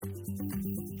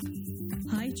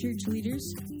church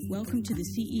leaders. Welcome to the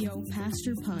CEO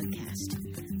Pastor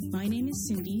Podcast. My name is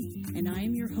Cindy, and I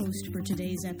am your host for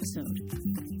today's episode.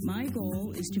 My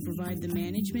goal is to provide the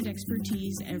management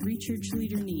expertise every church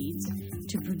leader needs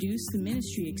to produce the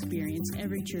ministry experience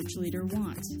every church leader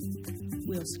wants.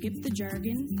 We'll skip the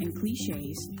jargon and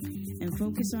cliches and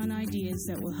focus on ideas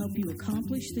that will help you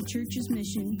accomplish the church's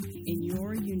mission in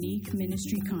your unique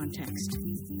ministry context.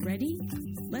 Ready?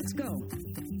 Let's go.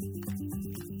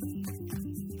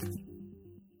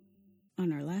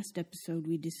 On our last episode,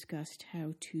 we discussed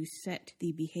how to set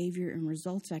the behavior and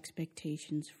results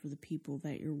expectations for the people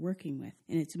that you're working with.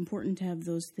 And it's important to have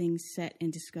those things set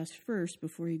and discussed first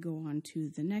before you go on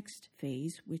to the next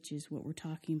phase, which is what we're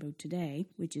talking about today,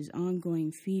 which is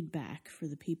ongoing feedback for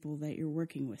the people that you're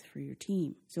working with for your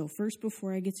team. So first,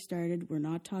 before I get started, we're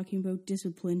not talking about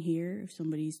discipline here. If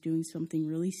somebody's doing something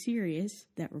really serious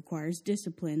that requires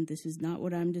discipline, this is not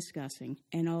what I'm discussing.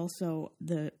 And also,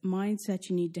 the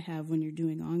mindset you need to have when you're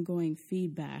doing ongoing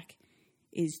feedback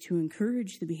is to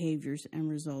encourage the behaviors and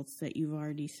results that you've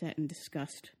already set and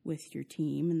discussed with your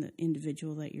team and the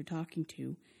individual that you're talking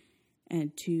to,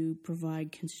 and to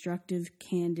provide constructive,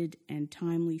 candid, and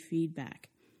timely feedback.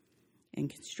 And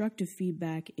constructive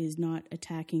feedback is not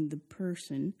attacking the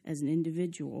person as an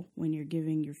individual when you're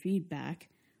giving your feedback,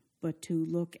 but to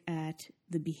look at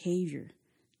the behavior,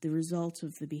 the results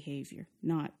of the behavior,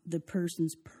 not the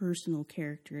person's personal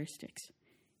characteristics.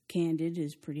 Candid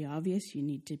is pretty obvious. You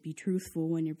need to be truthful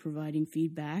when you're providing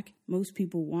feedback. Most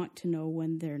people want to know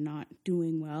when they're not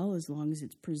doing well, as long as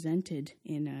it's presented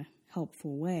in a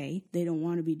helpful way. They don't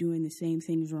want to be doing the same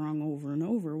things wrong over and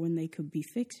over when they could be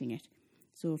fixing it.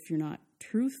 So if you're not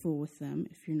truthful with them,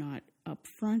 if you're not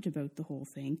upfront about the whole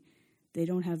thing, they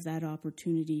don't have that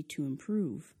opportunity to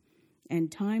improve. And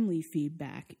timely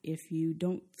feedback, if you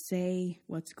don't say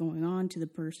what's going on to the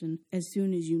person as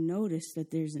soon as you notice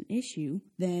that there's an issue,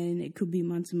 then it could be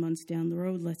months and months down the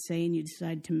road, let's say, and you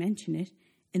decide to mention it,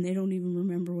 and they don't even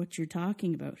remember what you're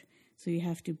talking about. So you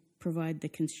have to provide the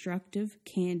constructive,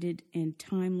 candid, and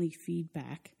timely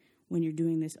feedback when you're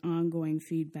doing this ongoing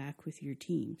feedback with your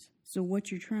teams. So what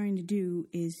you're trying to do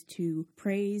is to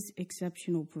praise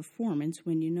exceptional performance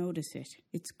when you notice it.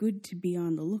 It's good to be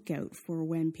on the lookout for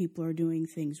when people are doing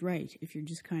things right. If you're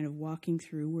just kind of walking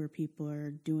through where people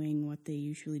are doing what they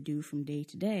usually do from day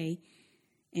to day,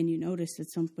 and you notice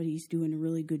that somebody's doing a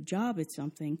really good job at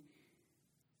something,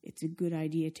 it's a good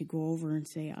idea to go over and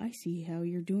say, I see how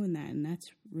you're doing that, and that's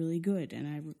really good, and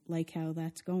I like how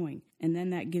that's going. And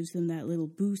then that gives them that little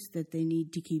boost that they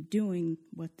need to keep doing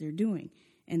what they're doing.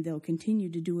 And they'll continue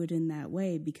to do it in that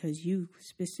way because you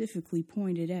specifically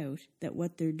pointed out that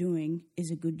what they're doing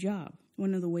is a good job.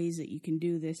 One of the ways that you can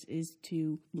do this is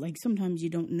to, sometimes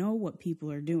you don't know what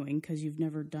people are doing because you've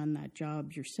never done that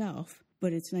job yourself.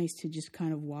 But it's nice to just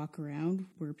kind of walk around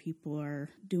where people are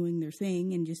doing their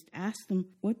thing and just ask them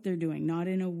what they're doing. Not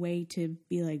in a way to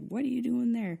be like, what are you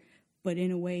doing there? But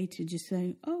in a way to just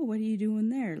say, oh, what are you doing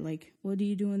there? Like, what are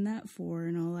you doing that for?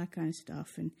 And all that kind of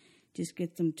stuff. And just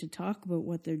get them to talk about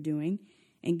what they're doing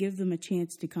and give them a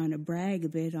chance to kind of brag a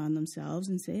bit on themselves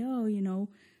and say, oh,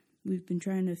 we've been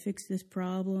trying to fix this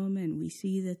problem and we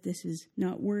see that this is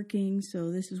not working, so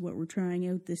this is what we're trying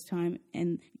out this time.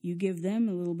 And you give them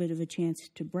a little bit of a chance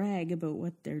to brag about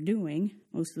what they're doing.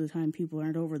 Most of the time people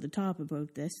aren't over the top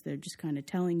about this. They're just kind of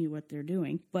telling you what they're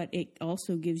doing. But it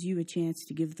also gives you a chance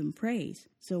to give them praise.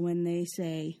 So when they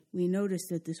say, we noticed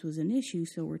that this was an issue,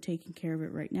 so we're taking care of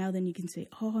it right now, then you can say,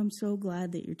 oh, I'm so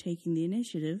glad that you're taking the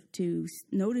initiative to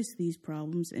notice these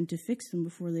problems and to fix them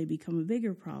before they become a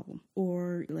bigger problem.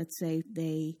 Or let's say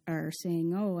they are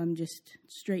saying, oh, I'm just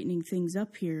straightening things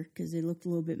up here because they looked a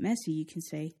little bit messy. You can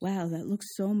say, wow, that looks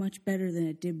so much better than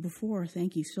it did before.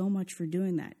 Thank you so much for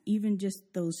doing that. Even just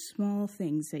those small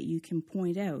things that you can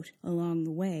point out along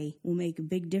the way will make a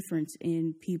big difference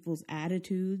in people's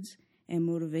attitudes and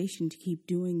motivation to keep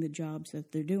doing the jobs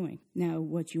that they're doing. Now,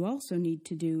 what you also need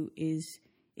to do is,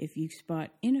 if you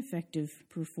spot ineffective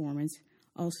performance,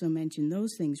 also mention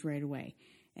those things right away.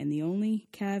 And the only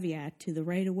caveat to the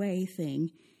right away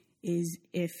thing is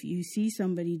if you see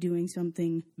somebody doing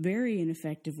something very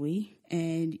ineffectively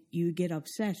and you get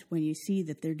upset when you see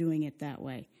that they're doing it that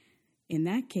way. In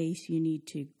that case, you need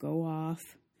to go off,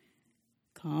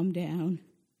 calm down,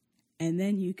 and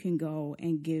then you can go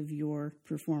and give your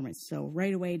performance. So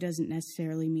right away doesn't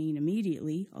necessarily mean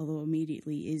immediately, although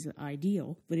immediately is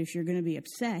ideal. But if you're going to be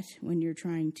upset when you're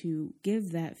trying to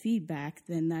give that feedback,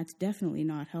 then that's definitely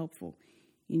not helpful.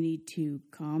 You need to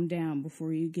calm down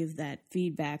before you give that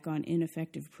feedback on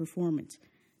ineffective performance.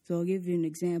 So I'll give you an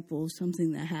example of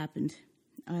something that happened.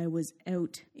 I was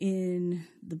out in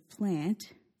the plant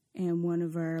and one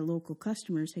of our local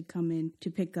customers had come in to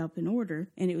pick up an order,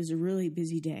 and it was a really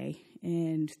busy day,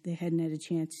 and they hadn't had a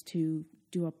chance to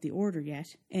do up the order yet.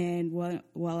 And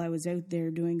while I was out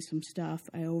there doing some stuff,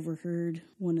 I overheard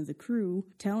one of the crew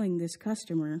telling this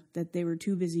customer that they were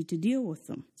too busy to deal with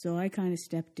them. So I kind of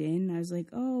stepped in. I was like,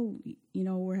 oh,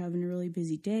 we're having a really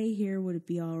busy day here. Would it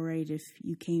be all right if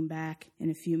you came back in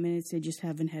a few minutes? I just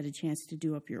haven't had a chance to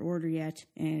do up your order yet.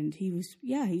 And he's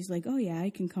like, oh yeah, I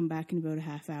can come back in about a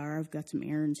half hour. I've got some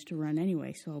errands to run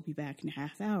anyway, so I'll be back in a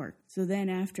half hour. So then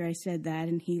after I said that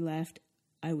and he left,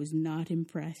 I was not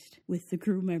impressed with the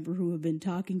crew member who had been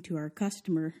talking to our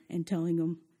customer and telling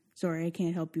him, sorry, I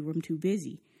can't help you, I'm too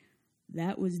busy.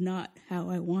 That was not how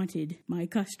I wanted my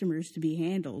customers to be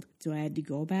handled. So I had to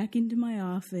go back into my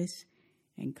office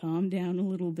and calm down a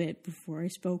little bit before I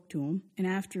spoke to him. And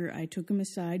after I took him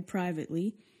aside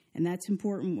privately, and that's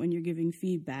important when you're giving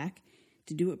feedback,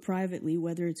 to do it privately,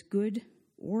 whether it's good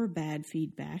or bad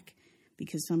feedback,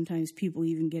 because sometimes people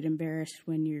even get embarrassed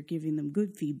when you're giving them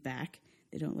good feedback.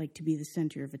 They don't like to be the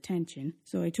center of attention.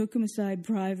 So I took him aside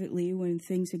privately when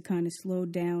things had kind of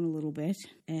slowed down a little bit,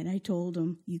 and I told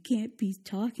him, you can't be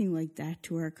talking like that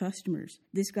to our customers.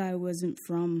 This guy wasn't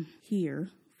from here,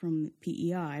 from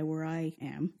PEI, where I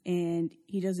am, and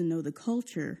he doesn't know the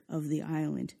culture of the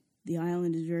island. The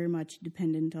island is very much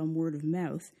dependent on word of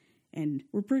mouth, and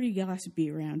we're pretty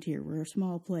gossipy around here. We're a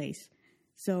small place.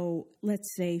 So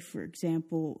let's say, for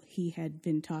example, he had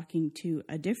been talking to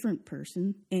a different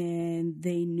person and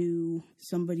they knew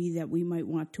somebody that we might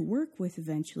want to work with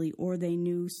eventually, or they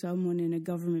knew someone in a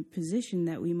government position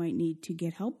that we might need to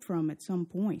get help from at some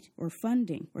point, or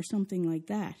funding, or something like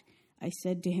that. I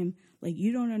said to him,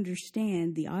 you don't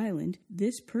understand the island.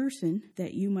 This person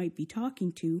that you might be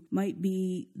talking to might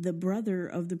be the brother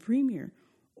of the premier,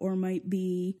 or might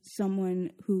be someone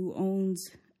who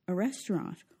owns a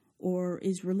restaurant, or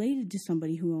is related to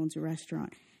somebody who owns a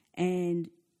restaurant. And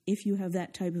if you have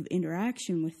that type of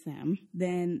interaction with them,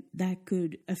 then that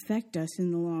could affect us in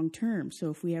the long term.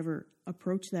 So if we ever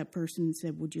approach that person and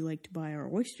said, would you like to buy our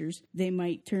oysters? They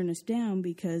might turn us down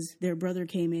because their brother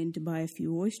came in to buy a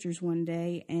few oysters one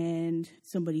day and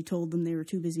somebody told them they were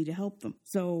too busy to help them.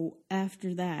 So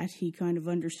after that, he kind of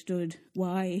understood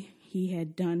why he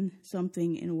had done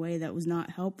something in a way that was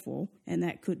not helpful and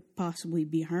that could possibly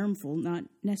be harmful, not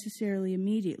necessarily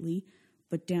immediately,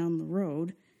 but down the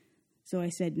road. So I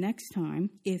said, next time,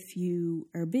 if you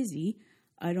are busy,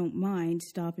 I don't mind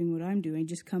stopping what I'm doing.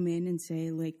 Just come in and say,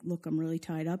 look, I'm really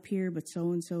tied up here, but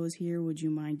so-and-so is here. Would you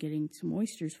mind getting some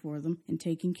oysters for them and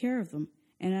taking care of them?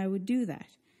 And I would do that.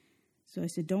 So I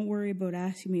said, don't worry about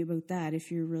asking me about that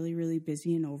if you're really, really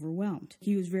busy and overwhelmed.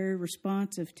 He was very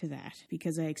responsive to that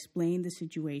because I explained the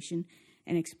situation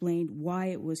and explained why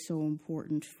it was so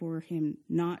important for him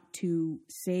not to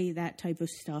say that type of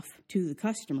stuff to the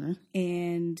customer.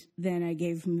 And then I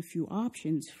gave him a few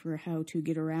options for how to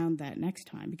get around that next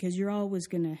time, because you're always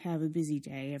going to have a busy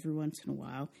day every once in a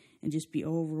while and just be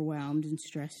overwhelmed and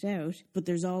stressed out. But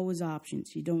there's always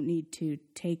options. You don't need to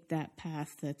take that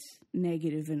path that's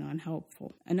negative and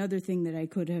unhelpful. Another thing that I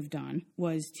could have done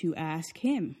was to ask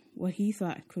him what he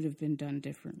thought could have been done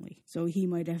differently. So he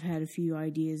might have had a few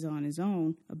ideas on his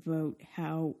own about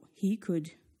how he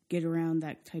could get around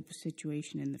that type of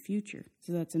situation in the future.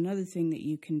 So that's another thing that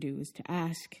you can do, is to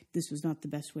ask, this was not the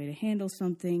best way to handle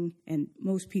something, and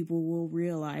most people will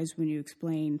realize when you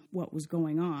explain what was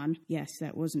going on, yes,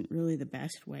 that wasn't really the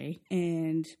best way.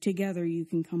 And together you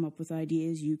can come up with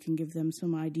ideas, you can give them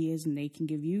some ideas, and they can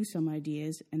give you some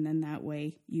ideas, and then that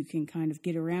way you can kind of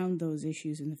get around those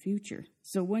issues in the future.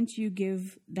 So once you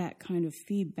give that kind of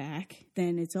feedback,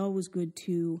 then it's always good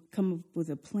to come up with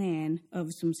a plan of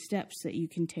some steps that you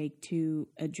can take to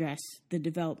address the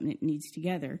development needs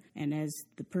together. And as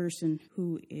the person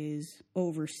who is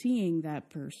overseeing that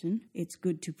person, it's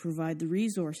good to provide the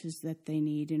resources that they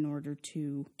need in order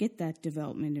to get that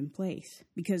development in place.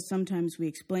 Because sometimes we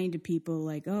explain to people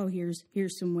like, oh,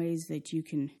 here's some ways that you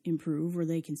can improve, or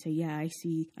they can say, yeah, I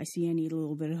see I need a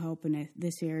little bit of help in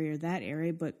this area or that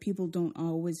area, but people don't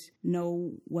always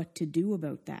know what to do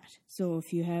about that. So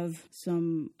if you have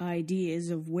some ideas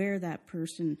of where that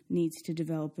person needs to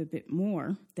develop a bit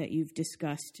more that you've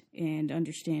discussed and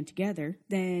understand together,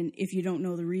 then if you don't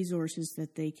know the resources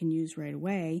that they can use right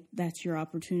away, that's your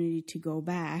opportunity to go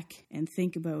back and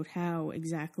think about how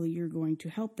exactly you're going to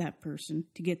help that person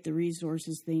to get the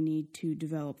resources they need to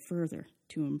develop further,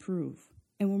 to improve.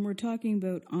 And when we're talking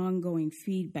about ongoing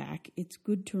feedback, it's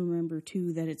good to remember,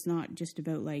 too, that it's not just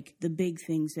about, the big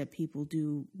things that people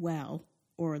do well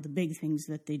or the big things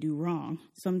that they do wrong.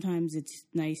 Sometimes it's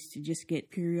nice to just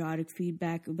get periodic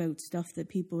feedback about stuff that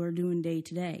people are doing day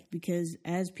to day, because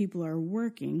as people are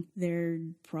working, they're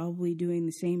probably doing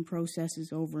the same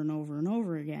processes over and over and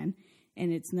over again.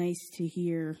 And it's nice to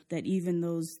hear that even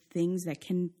those things that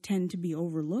can tend to be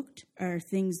overlooked are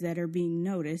things that are being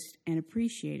noticed and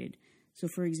appreciated. So,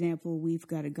 for example, we've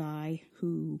got a guy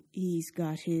who he's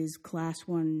got his Class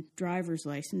 1 driver's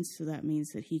license, so that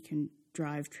means that he can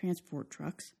drive transport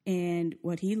trucks. And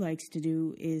what he likes to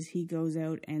do is he goes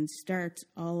out and starts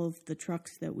all of the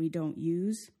trucks that we don't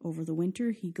use over the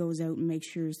winter. He goes out and makes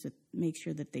sure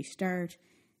that they start,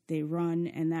 they run,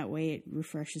 and that way it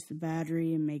refreshes the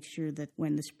battery and makes sure that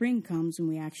when the spring comes and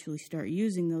we actually start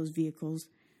using those vehicles,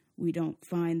 we don't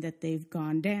find that they've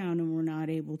gone down and we're not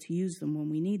able to use them when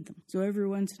we need them. So every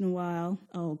once in a while,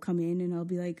 I'll come in and I'll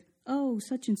be like, oh,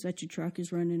 such and such a truck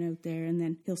is running out there. And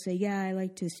then he'll say, yeah, I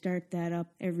like to start that up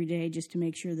every day just to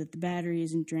make sure that the battery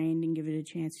isn't drained and give it a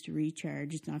chance to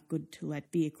recharge. It's not good to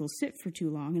let vehicles sit for too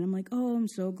long. And I'm like, oh, I'm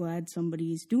so glad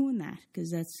somebody's doing that,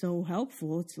 because that's so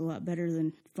helpful. It's a lot better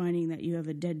than finding that you have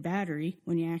a dead battery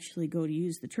when you actually go to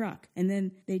use the truck. And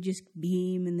then they just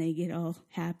beam and they get all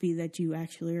happy that you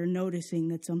actually are noticing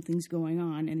that something's going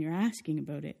on and you're asking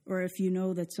about it. Or if you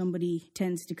know that somebody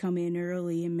tends to come in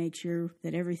early and make sure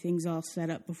that everything's all set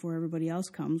up before everybody else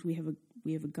comes, we have a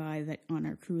guy that on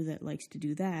our crew that likes to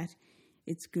do that.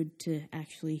 It's good to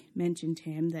actually mention to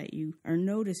him that you are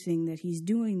noticing that he's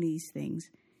doing these things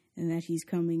and that he's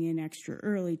coming in extra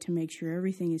early to make sure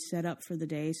everything is set up for the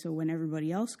day, so when everybody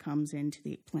else comes into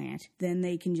the plant, then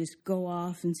they can just go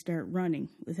off and start running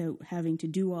without having to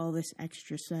do all this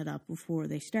extra setup before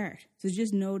they start. So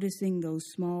just noticing those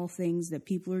small things that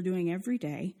people are doing every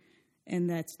day, and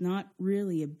that's not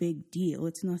really a big deal.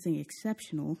 It's nothing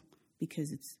exceptional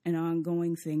because it's an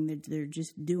ongoing thing that they're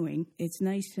just doing. It's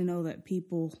nice to know that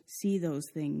people see those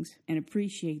things and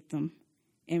appreciate them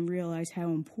and realize how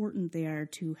important they are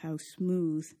to how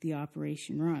smooth the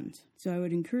operation runs. So I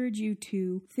would encourage you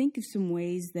to think of some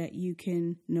ways that you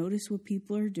can notice what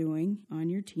people are doing on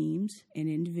your teams and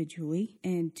individually,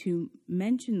 and to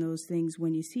mention those things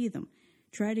when you see them.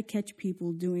 Try to catch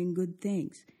people doing good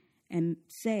things and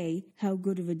say how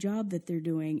good of a job that they're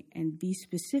doing, and be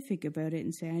specific about it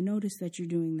and say, I noticed that you're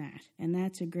doing that, and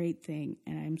that's a great thing,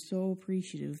 and I'm so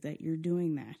appreciative that you're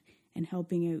doing that and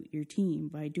helping out your team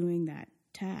by doing that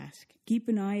task. Keep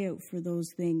an eye out for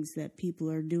those things that people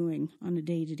are doing on a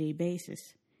day-to-day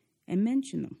basis and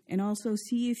mention them. And also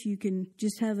see if you can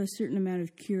just have a certain amount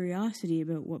of curiosity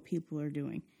about what people are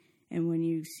doing. And when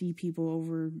you see people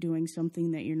overdoing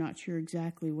something that you're not sure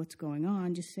exactly what's going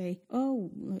on, just say, oh,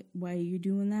 why are you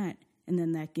doing that? And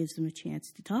then that gives them a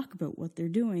chance to talk about what they're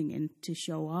doing and to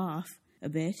show off a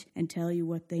bit and tell you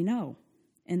what they know.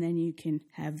 And then you can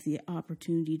have the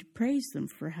opportunity to praise them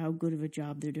for how good of a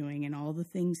job they're doing and all the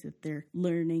things that they're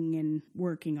learning and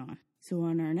working on. So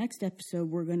on our next episode,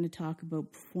 we're going to talk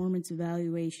about performance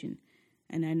evaluation.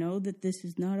 And I know that this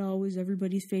is not always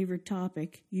everybody's favorite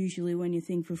topic. Usually when you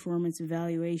think performance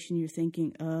evaluation, you're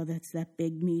thinking, oh, that's that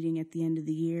big meeting at the end of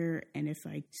the year, and if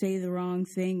I say the wrong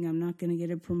thing, I'm not going to get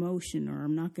a promotion, or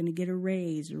I'm not going to get a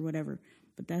raise, or whatever.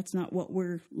 But that's not what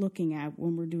we're looking at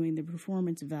when we're doing the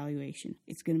performance evaluation.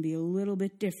 It's going to be a little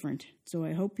bit different. So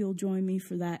I hope you'll join me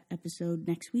for that episode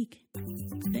next week.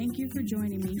 Thank you for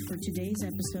joining me for today's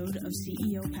episode of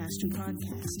CEO Pastor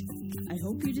Podcast. I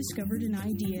hope you discovered an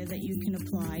idea that you can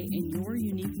apply in your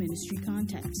unique ministry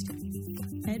context.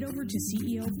 Head over to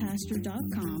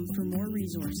ceopastor.com for more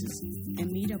resources and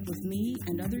meet up with me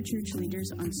and other church leaders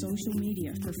on social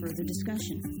media for further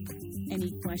discussion.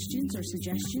 Any questions or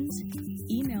suggestions?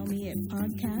 Email me at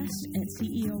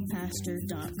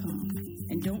podcast@ceopastor.com.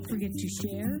 And don't forget to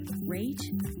share, rate,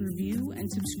 review, and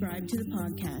subscribe to the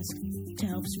podcast to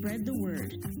help spread the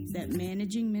word that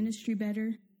managing ministry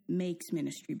better makes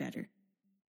ministry better.